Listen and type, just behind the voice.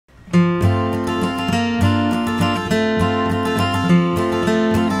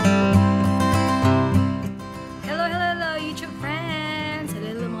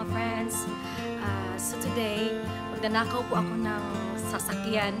po ako ng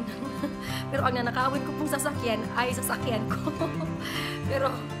sasakyan. Pero ang nanakawin ko pong sasakyan ay sasakyan ko.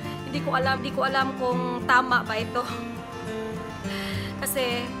 Pero hindi ko alam kung tama ba ito.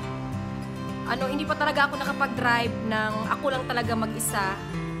 Kasi hindi pa talaga ako nakapag-drive ng ako lang talaga mag-isa.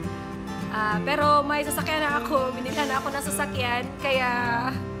 Pero may sasakyan na ako, binila na ako ng sasakyan, kaya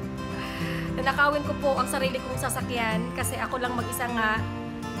nanakawin ko po ang sarili kong sasakyan kasi ako lang mag-isa nga.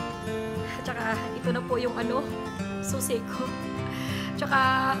 Tsaka ito na po yung susi ko. Tsaka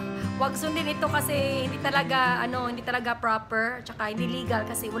wag sundin ito kasi hindi talaga proper, tsaka hindi legal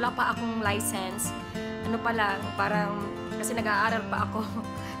kasi wala pa akong license. Pa lang, parang kasi nag-aaral pa ako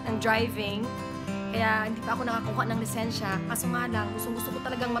ng driving. Kaya hindi pa ako nakakuha ng lisensya. Kaso nga lang, gusto ko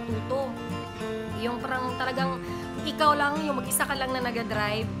talagang matuto. Yung parang talagang ikaw lang, yung mag-isa ka lang na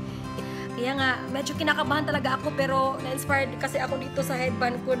nag-drive. Kaya nga, medyo kinakabahan talaga ako pero na-inspired kasi ako dito sa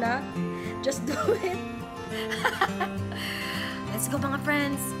headband ko na just do it. Let's go mga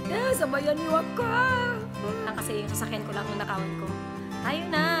friends. Yeah, sabayan niyo ako. Kasi yung sasakyan ko lang yung nakawin ko. Tayo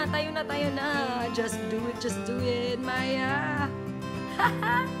na. Just do it, Maya.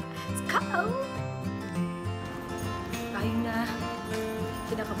 Let's go. Tayo na.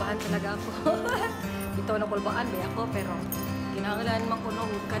 Kinakabahan talaga ako. Ito na kulbaan, may ako, pero kinakalaan man ko no,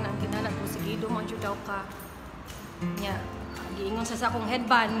 huwag ka nang kinalan ko. Sige, dumanjo daw ka. Nya, giingon sa akong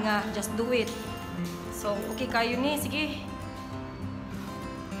headband nga, just do it. So, okay kayo ni, sige.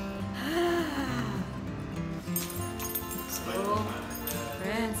 So,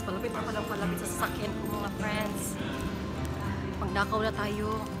 friends, palapit sa sasakyan ko mga friends. Magnakaw na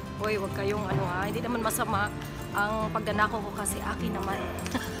tayo. Hoy, huwag kayong hindi naman masama ang pagdanakaw ko kasi akin naman.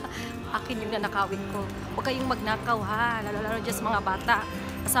 Akin yung nanakawin ko. Huwag kayong magnakaw ha, lalo dyan sa mga bata.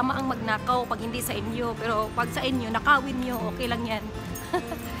 Kasama ang magnakaw pag hindi sa inyo, pero pag sa inyo, nakawin nyo, okay lang yan.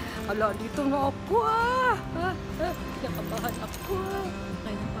 Ala, dito na ako Kinakabahan ako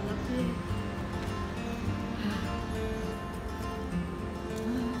Kaya na palapit.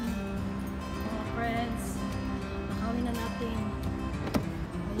 Mga friends, nakawin na natin.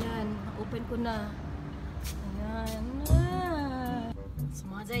 Ayan, open ko na. Ayan.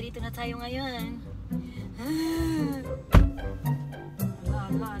 Sumazay, dito na tayo ngayon.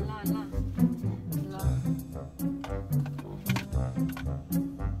 Ala.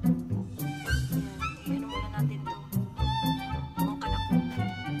 Ayan, muna natin to. Ang kanak ko.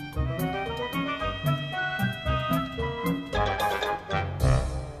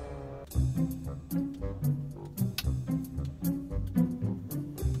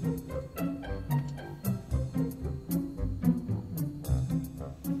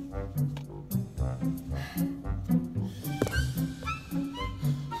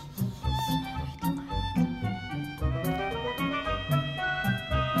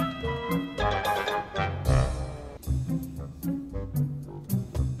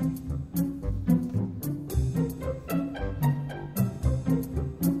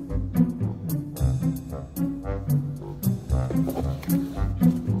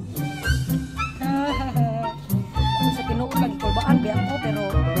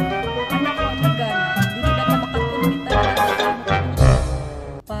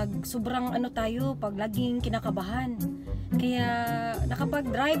 Sobrang tayo pag laging kinakabahan. Kaya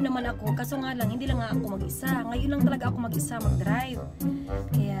nakapag-drive naman ako, kaso nga lang hindi lang nga ako mag-isa. Ngayon lang talaga ako mag-isa mag-drive.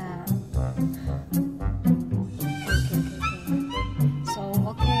 Kaya So,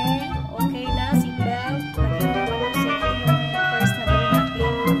 okay na, seatbelt. Laging safety yung first na gawin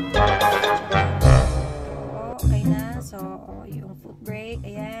natin. Okay na. So, yung foot brake,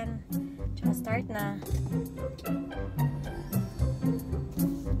 ayan. Tsaka start na.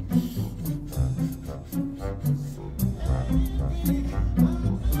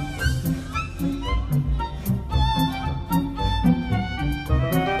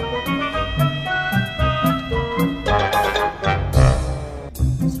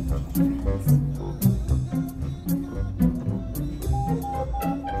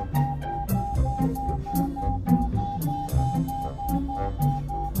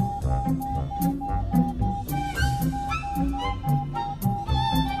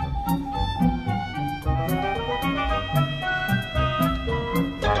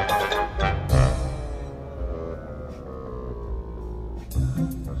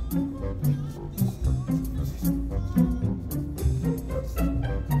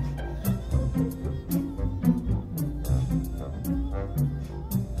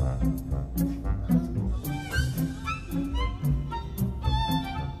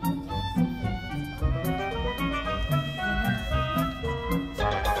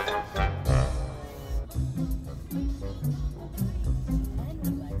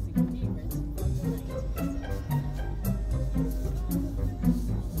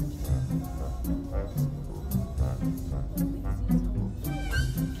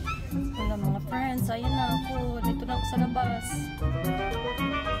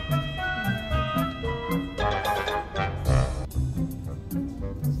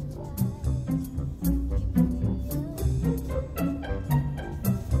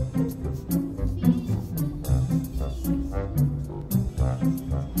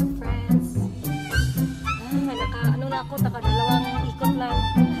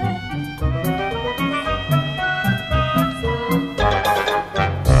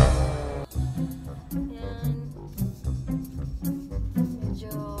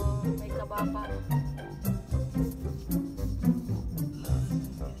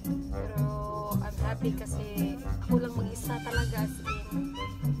 happy kasi ako lang mag-isa talaga as in.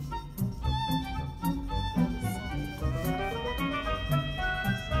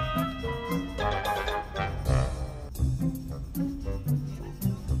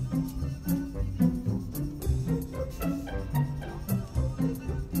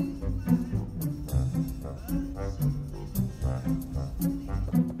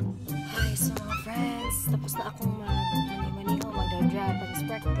 Hi, so mga friends, tapos na akong mag-mani-maniho, mag-drive,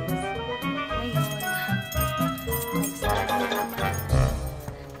 mag-practice. Ngayon, mag-start na naman.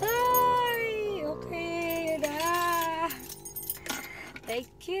 Ay, okay na.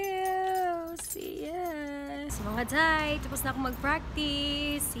 Thank you. See ya. So mga day, tapos na akong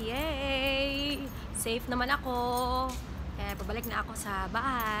mag-practice. Yay! Safe naman ako. Kaya pabalik na ako sa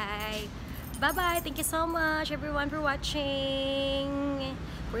bahay. Bye-bye! Thank you so much everyone for watching,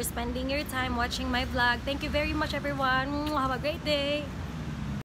 for spending your time watching my vlog. Thank you very much everyone. Have a great day!